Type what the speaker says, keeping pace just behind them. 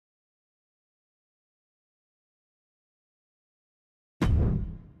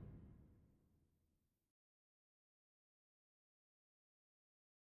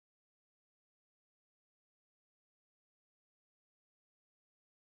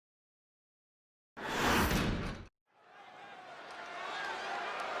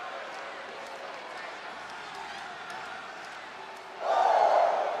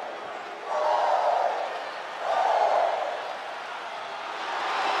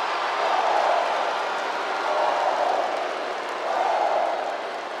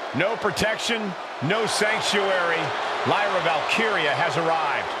No protection, no sanctuary. LyRa VaLkyRia has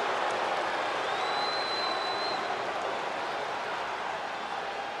arrived.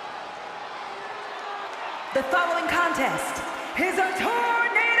 The following contest is a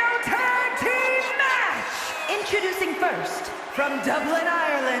Tornado Tag Team match. Introducing first, from Dublin,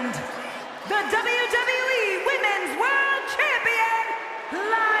 Ireland, the WWE Women's World Champion,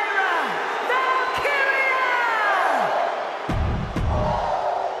 LyRa VaLkyRia.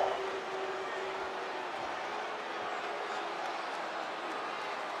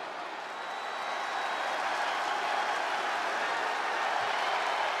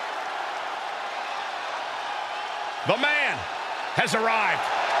 The man has arrived.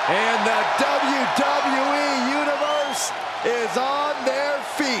 And the WWE Universe is on their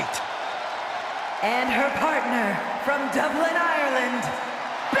feet. And her partner from Dublin, Ireland,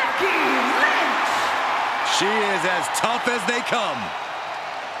 Becky Lynch. She is as tough as they come.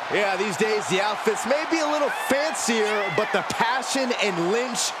 Yeah, these days the outfits may be a little fancier, but the passion in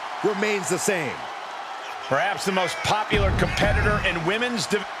Lynch remains the same. Perhaps the most popular competitor in women's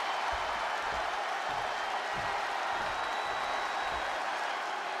division.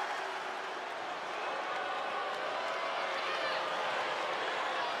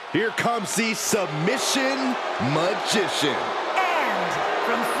 Here comes the submission magician. And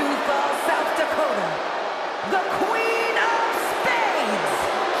from Sioux Falls, South Dakota, the Queen of Spades,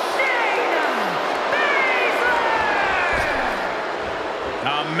 Shayna BasZler!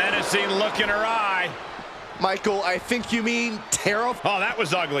 A menacing look in her eye. Michael, I think you mean terrible. Oh, that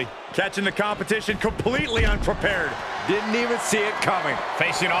was ugly. Catching the competition completely unprepared. Didn't even see it coming.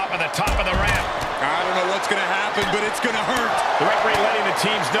 Facing off at the top of the ramp. I don't know what's going to happen, but it's going to hurt. The referee letting the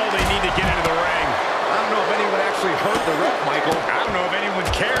teams know they need to get into the ring. I don't know if anyone actually heard the ref, Michael. I don't know if anyone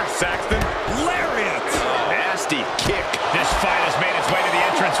cares, Saxton. Lariat! Nasty kick. This fight has made its way to the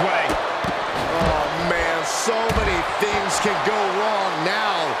entranceway. Oh, man, so many things can go wrong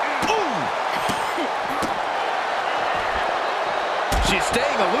now. Ooh! She's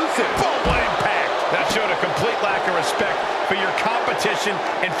staying elusive. Boom, what impact. That showed a complete lack of respect for your competition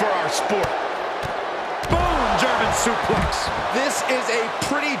and for our sport. Boom, German suplex. This is a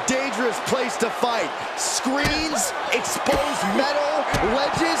pretty dangerous place to fight. Screens, exposed metal,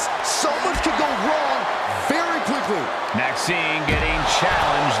 ledges, so much could go wrong very quickly. MaxXine getting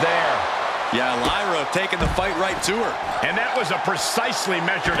challenged there. Yeah, LyRa taking the fight right to her. And that was a precisely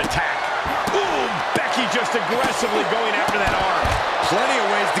measured attack. Boom, Becky just aggressively going after that arm. Plenty of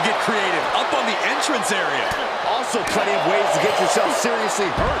ways to get creative. Up on the entrance area. Also plenty of ways to get yourself seriously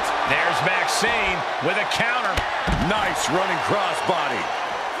hurt. There's MaxXine with a counter. Nice running crossbody.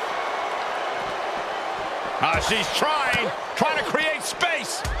 She's trying to create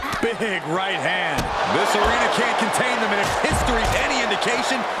space. Big right hand. This arena can't contain them, and if history's any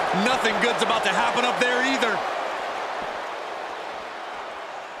indication, nothing good's about to happen up there either.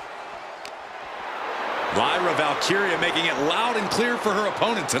 LyRa VaLkyRia making it loud and clear for her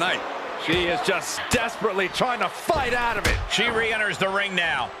opponent tonight. She is just desperately trying to fight out of it. She re-enters the ring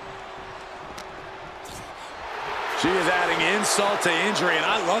now. She is adding insult to injury, and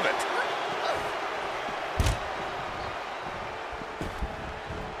I love it.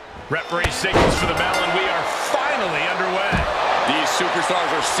 Referee signals for the bell, and we are finally underway. These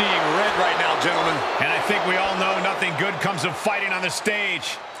superstars are seeing red right now, gentlemen. And I think we all know nothing good comes of fighting on the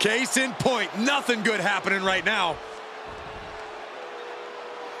stage. Case in point, nothing good happening right now.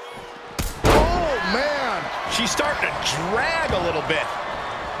 Oh, man. She's starting to drag a little bit.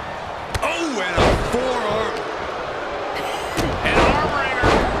 Oh, and a forearm. An arm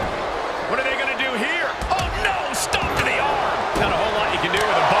wringer. What are they going to do here? Oh, no, stop to the arm. Not a whole lot you can do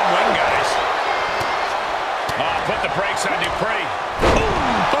with a bum wing, guys. Put the brakes on Dupri.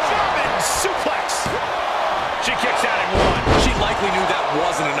 Ooh, German suplex. She kicks out at one. She likely knew that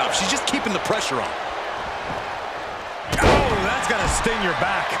wasn't enough. She's just keeping the pressure on. Oh, that's going to sting your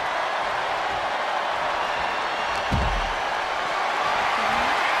back.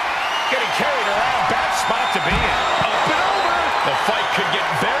 Getting carried around, bad spot to be in. Up and over. The fight could get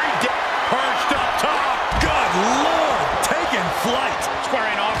very perched up top. Good Lord, taking flight.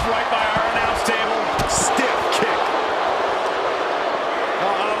 Squaring off right by our announce table. Stiff kick.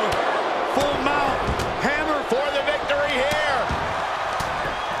 Full mount. Hammer for the victory here.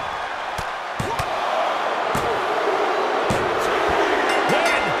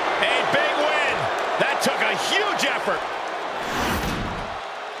 Win. A big win. That took a huge effort.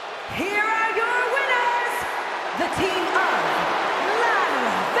 Here are your winners, the team of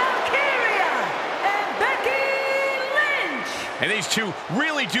LyRa VaLkyRia and Becky Lynch. And these two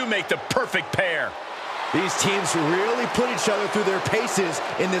really do make the perfect pair. These teams really put each other through their paces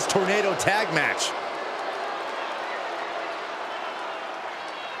in this tornado tag match.